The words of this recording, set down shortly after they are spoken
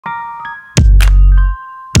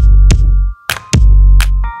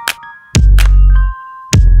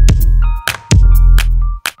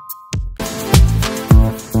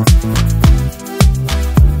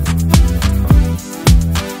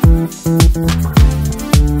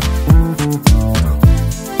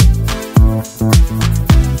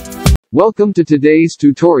Welcome to today's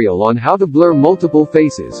tutorial on how to blur multiple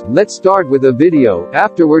faces. Let's start with a video.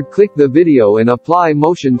 Afterward, click the video and apply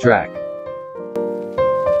motion track.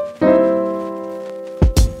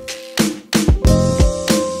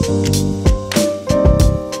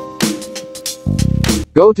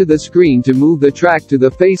 Go to the screen to move the track to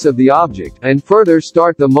the face of the object, and further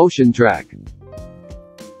start the motion track.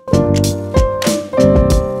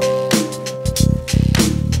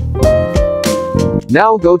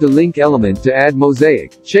 Now go to link element to add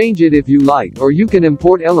mosaic, change it if you like, or you can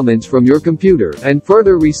import elements from your computer, and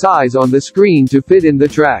further resize on the screen to fit in the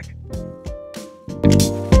track.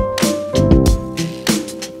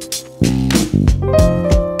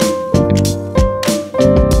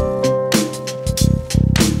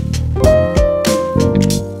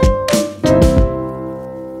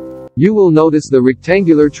 You will notice the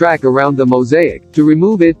rectangular track around the mosaic. To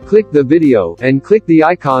remove it, click the video, and click the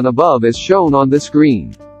icon above as shown on the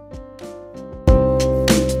screen.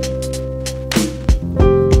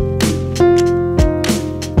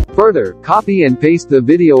 Further, copy and paste the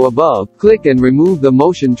video above, click and remove the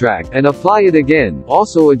motion track, and apply it again,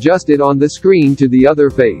 also adjust it on the screen to the other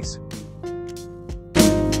face.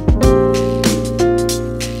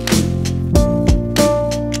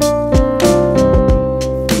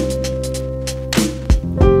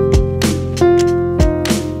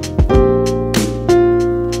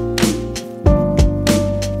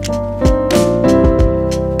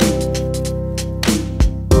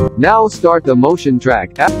 Now start the motion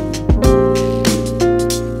track.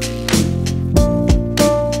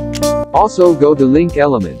 Also go to link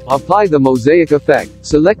element, apply the mosaic effect,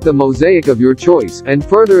 select the mosaic of your choice, and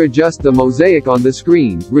further adjust the mosaic on the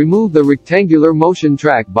screen. Remove the rectangular motion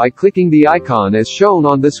track by clicking the icon as shown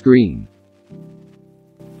on the screen.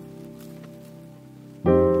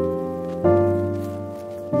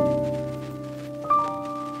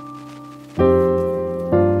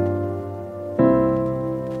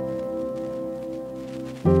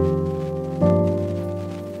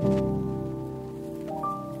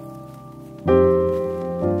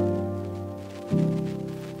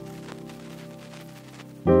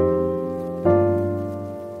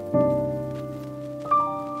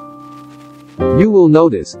 You will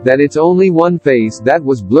notice that it's only one face that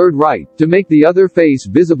was blurred right. To make the other face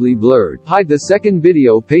visibly blurred, hide the second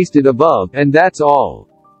video pasted above, and that's all.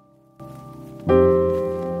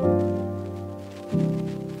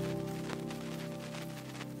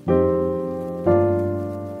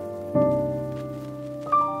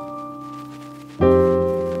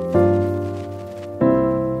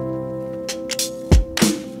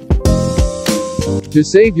 To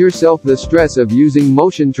save yourself the stress of using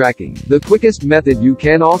motion tracking, the quickest method you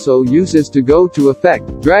can also use is to go to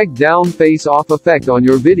Effect, drag down Face Off Effect on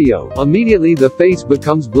your video. Immediately the face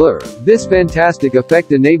becomes blur. This fantastic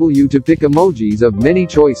effect enables you to pick emojis of many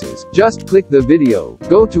choices. Just click the video,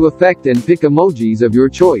 go to Effect and pick emojis of your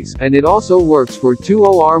choice, and it also works for 2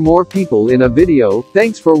 or more people in a video.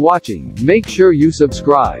 Thanks for watching. Make sure you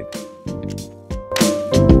subscribe.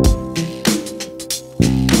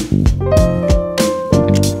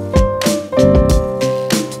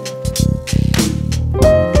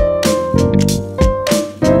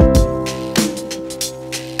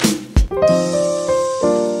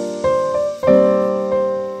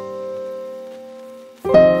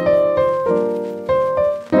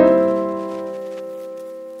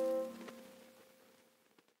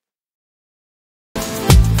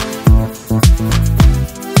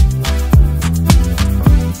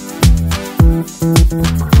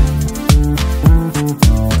 Thank you.